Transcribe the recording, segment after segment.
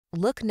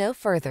Look no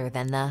further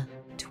than the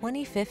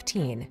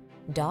 2015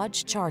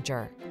 Dodge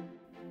Charger.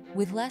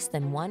 With less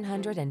than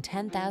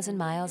 110,000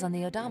 miles on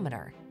the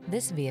odometer,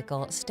 this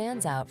vehicle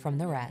stands out from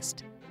the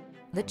rest.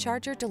 The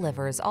Charger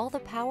delivers all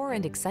the power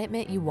and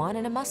excitement you want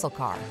in a muscle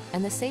car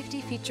and the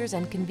safety features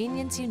and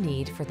convenience you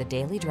need for the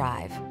daily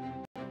drive.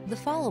 The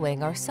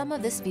following are some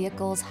of this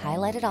vehicle's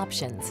highlighted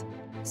options: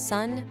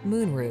 sun,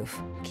 moonroof,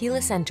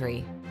 keyless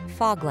entry,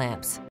 fog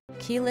lamps,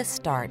 keyless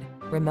start,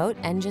 remote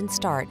engine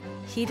start,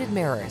 heated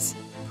mirrors,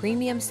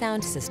 premium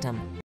sound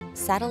system,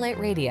 satellite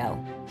radio,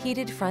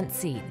 heated front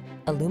seat,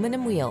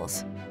 aluminum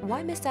wheels.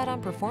 Why miss out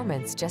on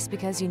performance just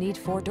because you need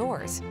 4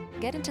 doors?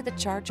 Get into the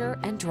Charger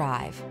and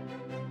drive.